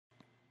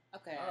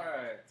Okay.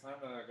 Alright, time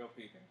to go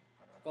peeping.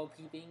 Go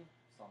peeping.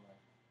 Something.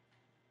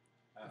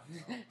 I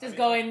don't know. Just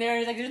go in there.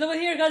 He's like, there's no one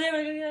here. Goddamn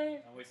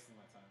it! I'm wasting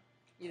my time.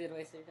 You did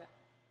waste your time.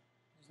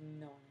 There's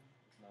no one.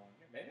 There's no one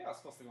here. Maybe I was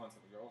supposed to go into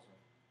the girls'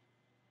 room.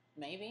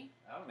 Maybe.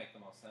 That would make the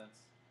most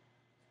sense.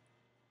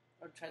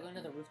 Or try going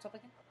to the rooftop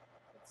again.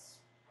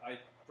 I'm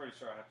pretty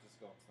sure I have to just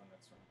go into the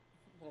next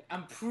room.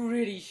 I'm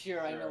pretty sure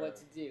I know what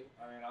to do.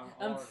 I mean,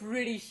 I'm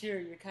pretty sure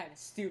you're kind of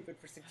stupid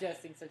for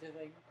suggesting such a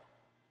thing.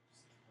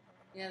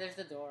 Yeah, there's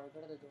the door.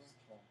 Go to the door.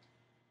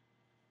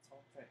 It's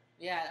all okay.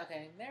 Yeah,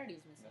 okay.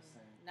 Verity's missing.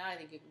 Now I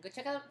think you can go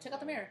check out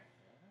the mirror.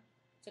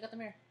 Yeah? Check out the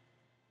mirror.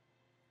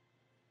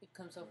 You've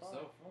come so far.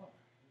 So far.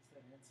 Who's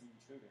that handsome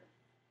intruder?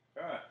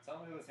 Alright, tell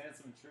me who this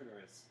handsome intruder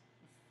is.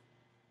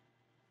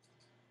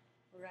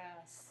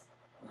 Ras.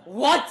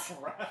 What?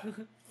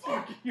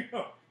 Fuck you!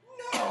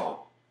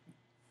 No!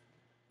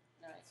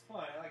 It's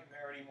fine. I like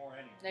Verity more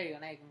anyway. There you go.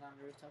 Now you can go on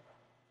the rooftop.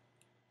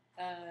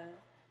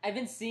 I've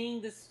been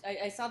seeing this.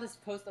 I saw this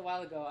post a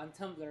while ago on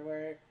Tumblr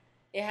where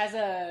it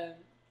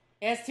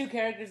has two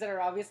characters that are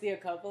obviously a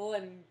couple,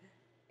 and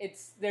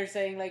they're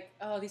saying like,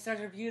 "Oh, these stars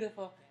are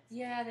beautiful."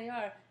 Yeah, they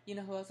are. You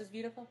know who else is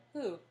beautiful?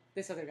 Who?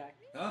 This other guy.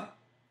 Huh?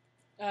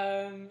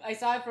 I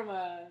saw it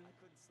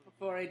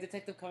for a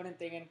Detective Conan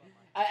thing, and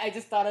I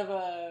just thought of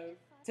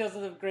Tales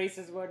of the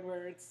Graces one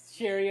where it's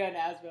Sherry and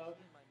Asbel.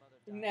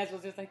 And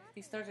Asbel's just like,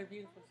 these stars are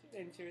beautiful.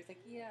 And Sherry's like,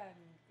 yeah.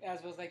 And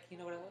Asbel's like, you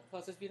know what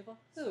else is beautiful?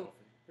 Who? Sophie.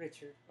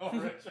 Richard. Oh,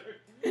 Richard.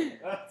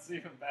 That's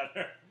even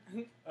better.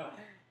 Oh.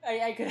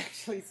 I could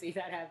actually see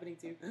that happening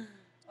too.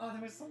 Oh,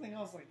 there was something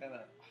else like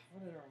that.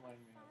 What did it remind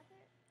me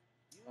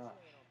of?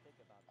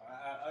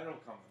 I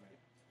don't come to me.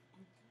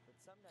 But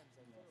sometimes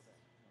I feel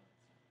that.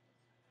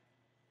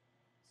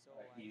 So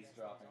Like I he's guess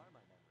dropping. those are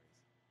my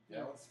memories.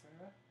 Jealous for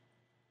her?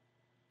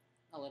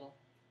 A little.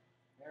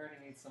 Verity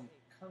needs some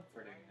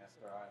comforting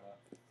after I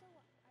left.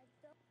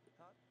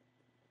 Huh?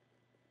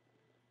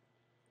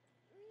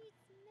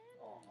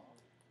 Aw.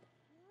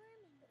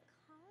 Warm and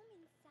calm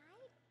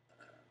inside.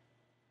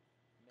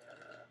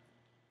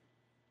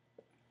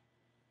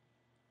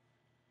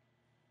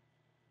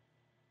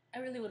 I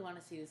really would want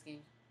to see this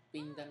game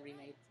being done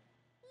remade.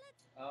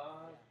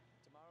 Tomorrow's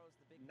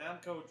the big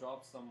Namco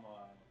dropped some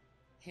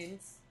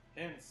Hints?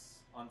 hints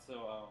onto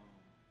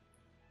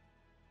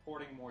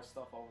porting more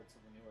stuff over to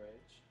the newer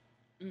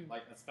age,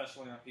 like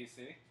especially on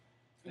PC.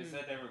 They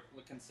said they were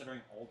considering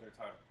older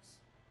titles,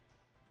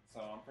 so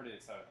I'm pretty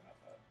excited about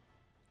that.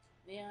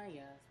 Yeah, I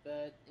guess,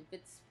 but if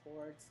it's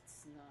sports,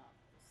 it's not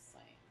the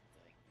same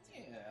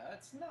thing. Yeah,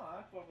 it's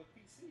not, but with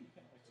PC you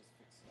can always just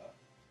fix it up.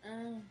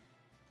 Uh,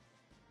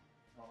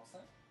 Know what I'm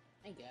saying?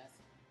 I guess.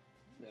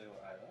 No,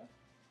 Isla.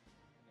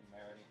 And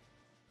Verity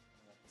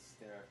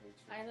stare at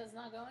each other. Isla's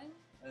not going?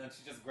 And then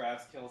she just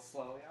grabs Kill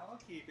slowly. I'll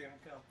keep him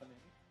company.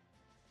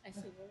 I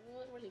see.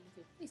 We're leaving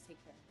too. Please take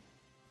care.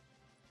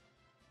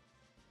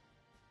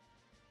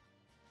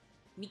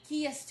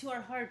 Mikias to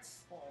our hearts.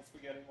 Oh,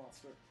 spaghetti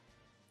monster.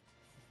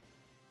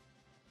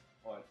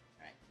 What?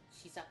 Alright.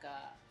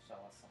 Shisaka.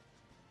 Shalasa.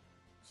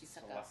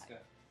 Shisaka.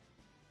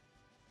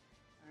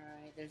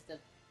 Alright, there's the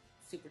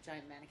super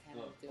giant mannequin.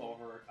 The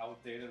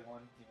outdated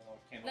one, even though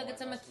it came out. Look,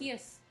 it's a last week.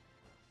 Machias.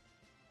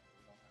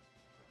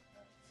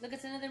 Look,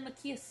 it's another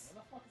Machias.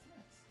 What the fuck is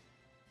next?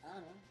 I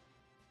don't know.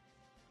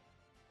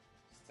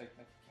 Just take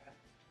that cat.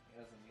 He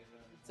doesn't need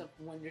it. It's a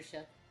Wonder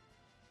Chef.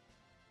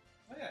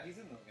 Oh yeah, he's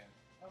in the game.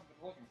 I've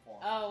been looking for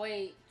him. Oh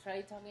wait, try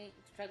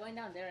going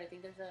down there. I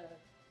think there's a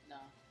no.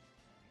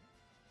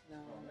 Oh,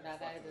 That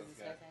guy talk to doesn't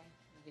this say guy. anything.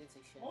 He didn't say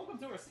shit. Welcome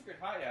to our secret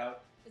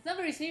hideout. It's not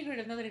very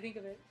secretive now that I think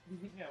of it.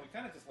 Yeah, we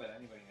kind of just let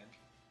anybody in.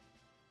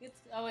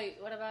 Oh wait,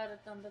 what about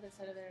on the other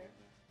side of there?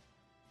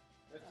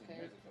 15 Okay.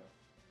 years ago.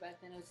 Back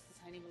then it was just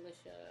a tiny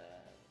militia.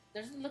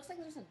 Looks like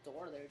there's a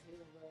door there too,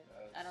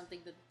 but I don't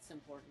think that's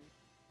important.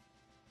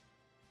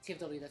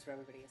 TFW, that's where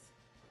everybody is.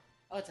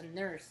 Oh, it's a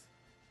nurse.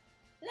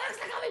 Looks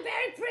like I'll be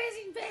very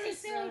busy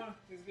soon.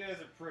 These guys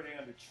are pretty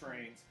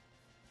undertrained.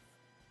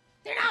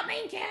 They're not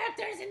main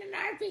characters in an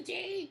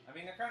RPG. I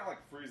mean, they're kind of like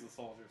Frieza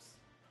soldiers.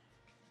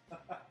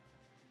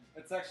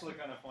 It's actually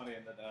kind of funny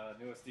in the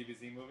newest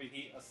DBZ movie.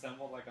 He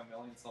assembled like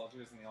 1,000,000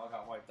 soldiers and they all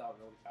got wiped out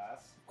really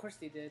fast. Of course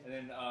they did. And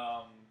then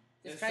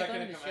Just his try second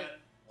going in to the command.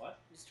 ship. What?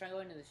 Just try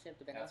going to the ship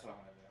to back That's off. what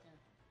I'm gonna do.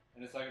 Yeah.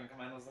 And his second in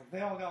command was like,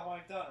 they all got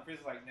wiped out. And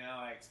Frieza's like, no,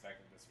 I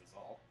expected this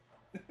result.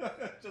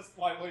 Just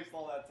why waste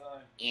all that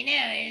time? You know,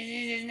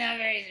 this is not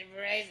very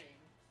surprising.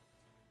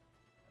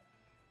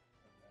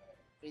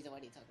 Frieza, why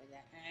do you talk like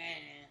that?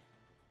 I'm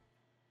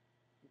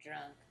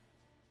drunk.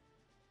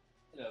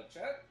 Hello,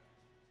 Chet.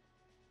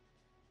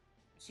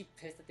 Is she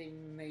pissed that they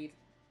made...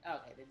 Oh,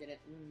 okay, they didn't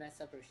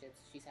mess up her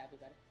ships. She's happy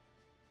about it.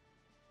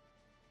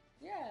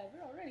 Yeah,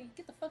 we're all ready.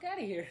 Get the fuck out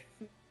of here.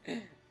 Don't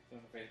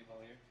invade while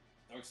here.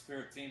 Dark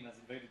Spirit team has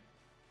invaded.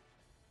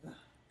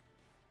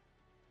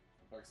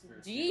 Dark Spirit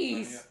Jeez.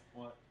 team.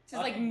 What?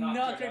 Just like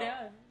knock her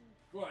down.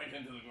 Right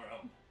into the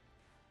ground.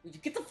 Would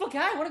you get the fuck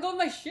out? I want to go on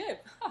my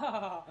ship.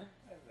 I've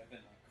been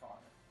in my car.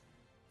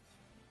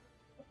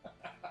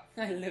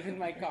 I live in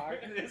my car.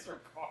 It is your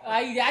car.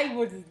 I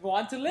would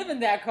want to live in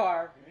that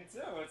car. Me too.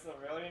 It's a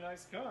really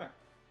nice car.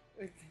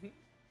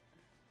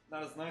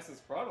 Not as nice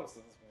as Kratos'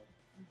 but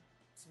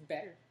It's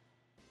better.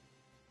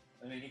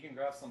 I mean, he can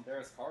grab some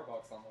Derris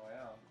Kharbucks on the way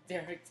out.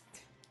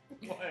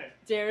 What?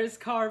 Derris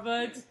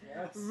Kharbucks?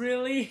 Yes.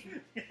 Really?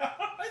 Yeah,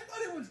 I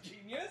thought it was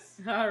genius.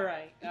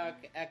 Alright,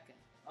 okay.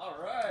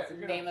 Alright.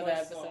 That's the name of the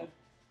episode.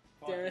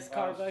 Derris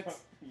Kharbucks.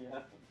 Yeah,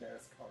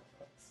 Derris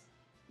Kharbucks.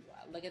 Wow,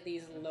 look at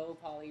these low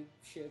poly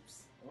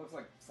ships. It looks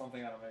like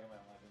something out of Mega Man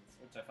Legends,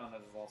 which I found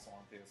out is also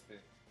on PSP.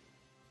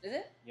 Is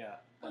it? Yeah,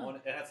 Oh.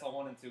 it has a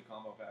 1 and 2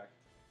 combo pack.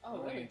 Oh,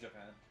 Only really? in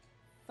Japan.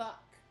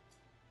 Fuck.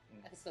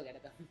 Mm. I can still get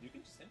it though. You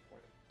can just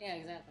import it. Yeah,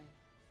 exactly.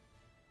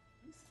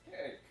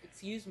 Okay.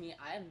 Excuse me,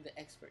 I am the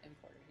expert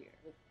importer here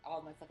with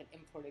all my fucking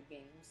imported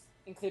games,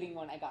 including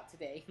one I got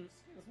today.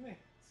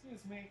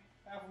 Excuse me.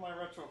 Half of my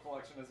retro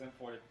collection is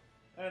imported.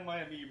 And my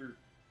Amiibo.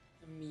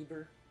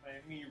 Amoeba. My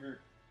Amiibo.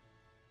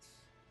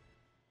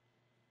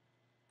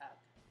 Okay.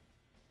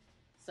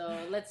 So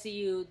let's see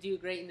you do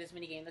great in this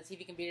minigame. Let's see if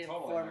you can beat it in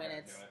Totally 4 not gonna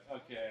minutes. do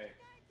it. Okay.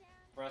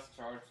 Press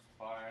charge to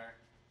fire.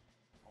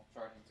 I'll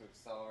charging to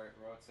accelerate,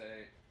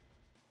 rotate.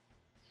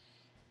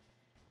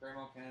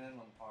 Gramo cannon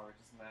when power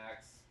reaches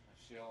max. My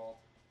shield.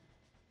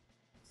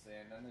 Let's see,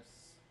 and then there's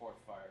support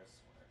fires.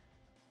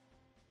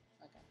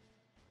 Okay.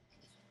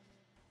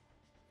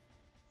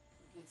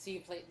 Let's see you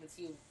play. Let's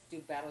see you do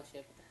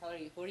battleship. What the hell are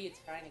you? Who are you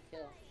trying to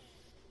kill?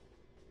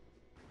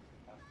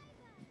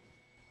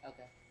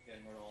 Okay.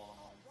 Getting rid of all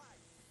the lines.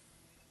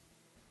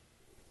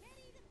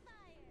 Ready to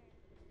fire.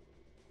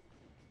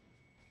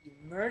 You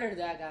murdered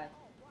that guy.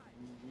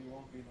 We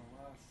won't be the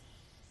last.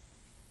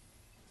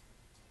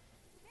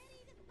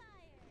 Ready to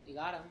fire. You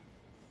got him.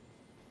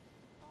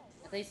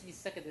 I thought you said you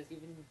suck at this.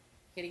 You've been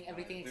hitting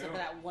everything I except do. for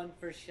that one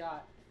first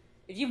shot.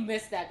 If you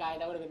missed that guy,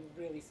 that would have been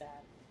really sad.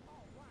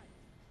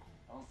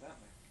 Don't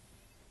tempt me.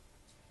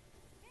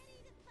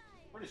 Ready to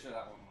fire. Pretty sure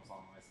that one was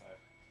on my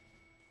side.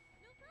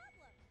 No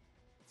problem.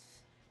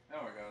 There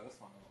we go. This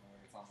one doesn't look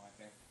like it's on my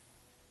team.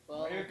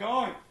 Well, Where you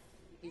going?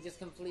 he just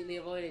completely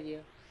avoided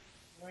you.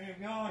 Where you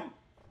going?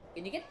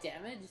 Can you get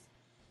damaged?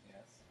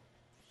 Yes.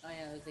 Oh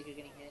yeah, it looks like you're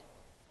getting hit.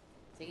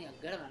 Taking a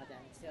good amount of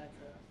damage too,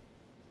 actually.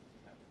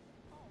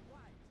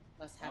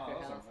 Lost half your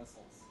those health. are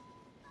missiles.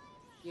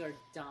 You are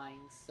dying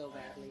so I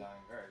am badly.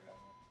 dying very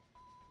badly.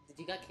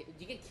 Did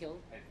you get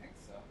killed? I think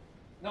so.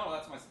 No,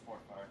 that's my support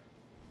fire.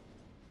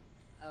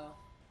 Oh,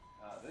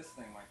 This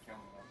thing might kill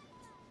me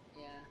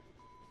though. yeah.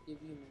 You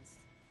missed.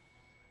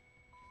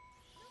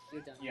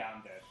 You're done. Yeah,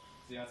 I'm dead.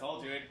 See, I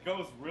told you, it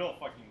goes real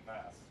fucking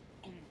fast.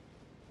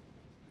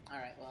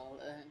 Alright, well,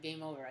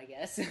 game over, I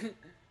guess.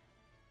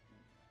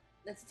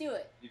 Let's do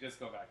it. You just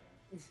go back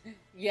in.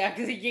 Yeah,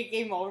 because you get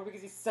game over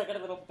because you suck at a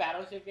little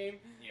battleship game.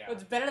 Yeah.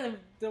 It's better than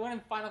the one in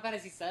Final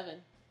Fantasy VII.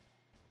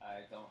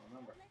 I don't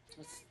remember.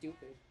 It's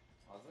stupid.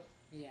 Was it?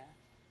 Yeah.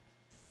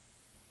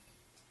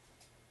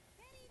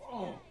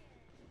 Oh!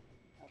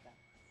 Okay.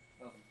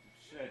 Doesn't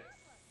do shit.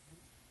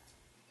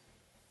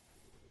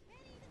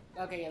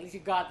 Okay, at least you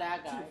got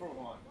that 2 guy. for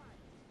 1.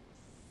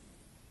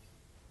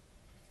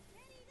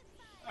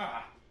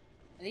 Ah!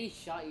 I think he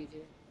shot you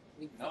too.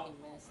 We No. fucking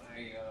missed.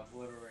 I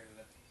obliterated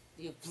it.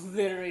 You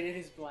obliterated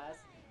his blast.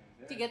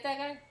 I Did you get that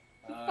guy?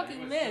 You fucking he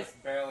was missed.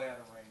 just barely out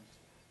of range.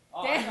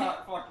 Oh, Damn. I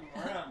got fucking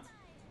rammed.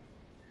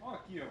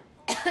 Fuck you.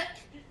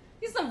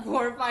 You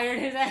support fired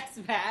his ass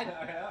back.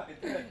 Yeah,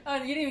 I did. Oh,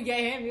 you didn't even get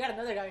him. You got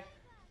another guy.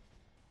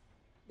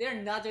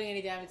 They're not doing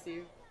any damage to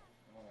you.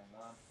 No, they're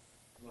not.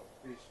 Little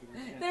fish who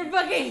can't They're do-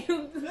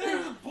 fucking.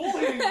 They're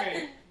bullying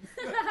me!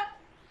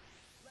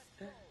 Fuck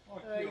you,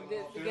 Alright,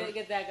 little dude.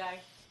 get that guy. I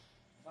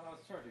thought I was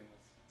charging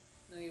this.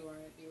 No, you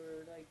weren't. You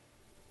were like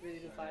ready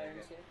to fire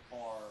and shit.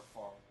 Far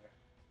away.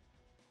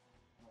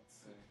 Let's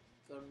see.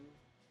 So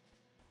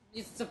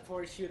you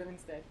support shoot him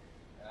instead.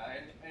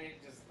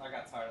 I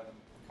got tired of them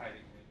kiting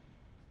me.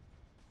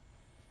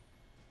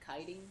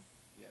 Kiting?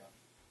 Yeah.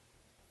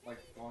 Like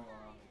going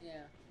around me.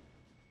 Yeah.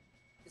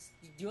 Just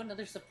do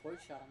another support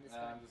shot on this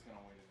guy. I'm just gonna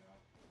wait it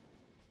out.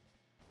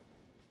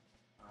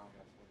 I only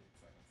got 48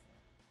 seconds now.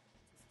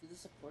 Let's do the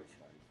support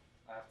shot.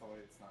 I have to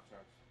wait, it's not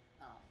charged.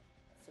 Oh,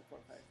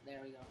 support card. There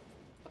we go.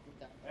 Fucking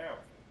done. There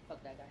we go. Fuck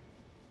that guy.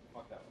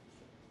 Fuck that one.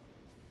 Shit.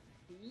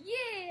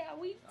 Yeah,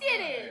 we did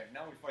it! Alright,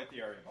 now we fight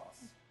the area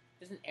boss.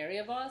 There's an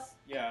area boss?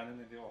 Yeah, and then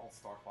they do a whole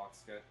Star Fox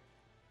skit.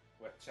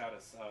 With Chad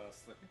is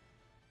Slippy.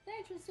 The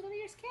entrance to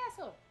Lear's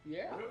castle.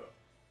 Yeah.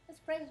 Let's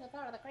praise the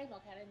power of the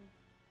Cramo cannon.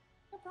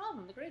 No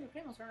problem, the greater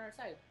Cramos are on our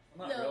side.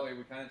 Well, not No. really,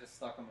 we kind of just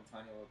stuck them in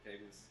tiny little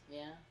cages.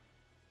 Yeah.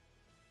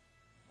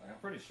 Like, I'm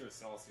pretty sure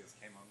Celsius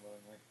came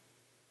unwillingly.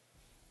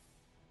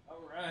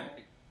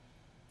 Alright.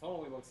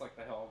 Totally looks like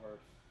the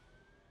Hellverse.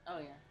 Oh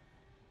yeah.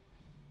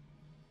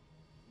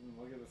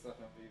 Look at this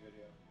FMV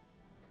video.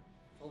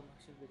 Full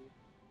motion video.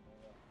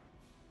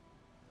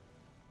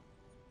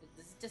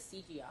 This is just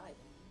CGI.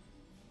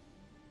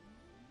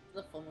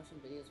 The full motion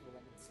videos were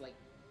when it's like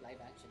live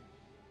action.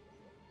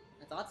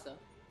 I thought so.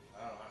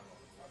 I don't know what I'm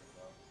talking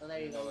about. So there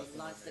you know go. that's You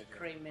launched the major.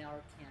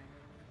 Kramer cannon.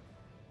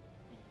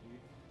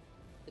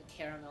 The The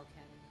caramel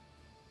cannon.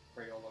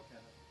 Crayola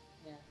cannon.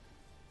 Yeah.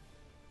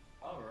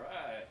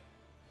 Alright.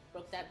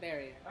 Broke that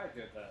barrier. I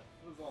did that.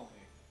 It was all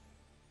me.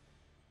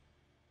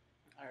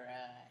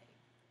 Alright.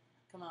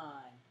 Come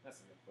on. That's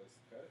a good place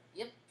to cut it.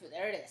 Yep,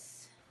 there it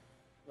is.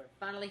 We're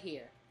finally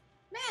here.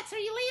 Max, are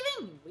you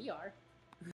leaving? We are.